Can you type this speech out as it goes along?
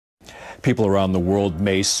People around the world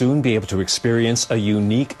may soon be able to experience a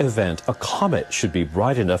unique event. A comet should be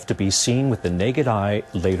bright enough to be seen with the naked eye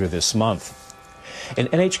later this month. An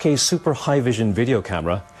NHK Super High Vision video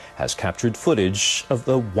camera has captured footage of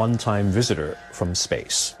the one-time visitor from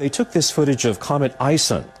space. They took this footage of Comet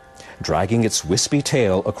ISON dragging its wispy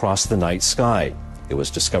tail across the night sky. It was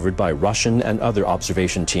discovered by Russian and other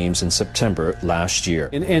observation teams in September last year.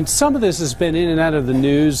 And some of this has been in and out of the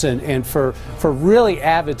news, and for really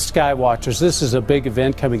avid sky watchers, this is a big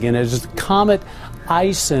event coming in. It's Comet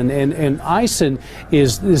ISON, and ISON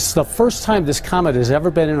is the first time this comet has ever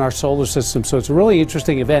been in our solar system, so it's a really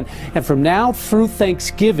interesting event. And from now through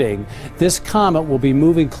Thanksgiving, this comet will be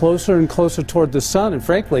moving closer and closer toward the sun, and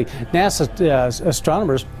frankly, NASA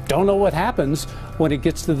astronomers don't know what happens when it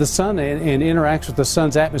gets to the sun and interacts with the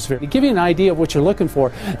sun's atmosphere. To give you an idea of what you're looking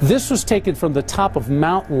for, this was taken from the top of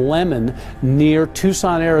Mount Lemmon near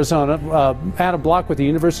Tucson, Arizona. Adam Block with the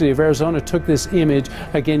University of Arizona took this image,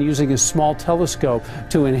 again using a small telescope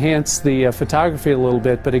to enhance the photography a little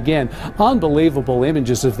bit. But again, unbelievable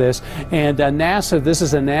images of this. And NASA, this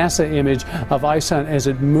is a NASA image of ISON as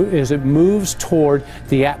it moves toward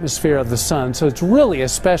the atmosphere of the sun. So it's really a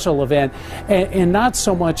special event, and not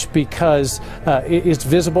so much because it's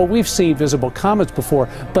visible. We've seen visible comets before,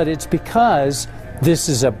 but it's because this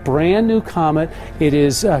is a brand new comet. It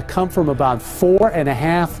is come from about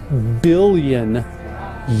 4.5 billion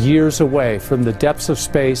years away from the depths of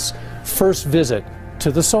space. First visit to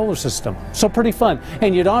the solar system. So pretty fun.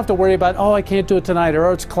 And you don't have to worry about, oh, I can't do it tonight, or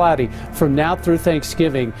oh, it's cloudy. From now through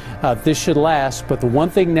Thanksgiving, this should last. But the one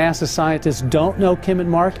thing NASA scientists don't know, Kim and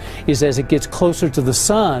Mark, is as it gets closer to the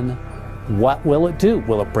sun, what will it do?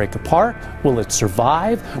 Will it break apart? Will it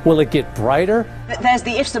survive? Will it get brighter? There's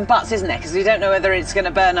the ifs and buts, isn't there? Because we don't know whether it's going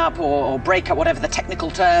to burn up or break up, whatever the technical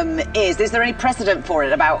term is. Is there any precedent for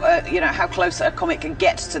it about, you know, how close a comet can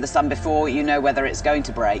get to the sun before you know whether it's going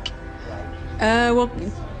to break? Well,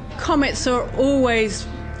 comets are always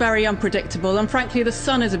very unpredictable, and frankly the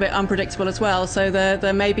sun is a bit unpredictable as well, so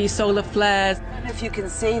there may be solar flares. I don't know if you can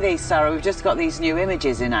see these, Sarah. We've just got these new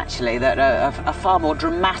images in, actually, that are far more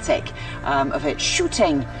dramatic, of it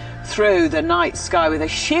shooting through the night sky with a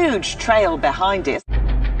huge trail behind it.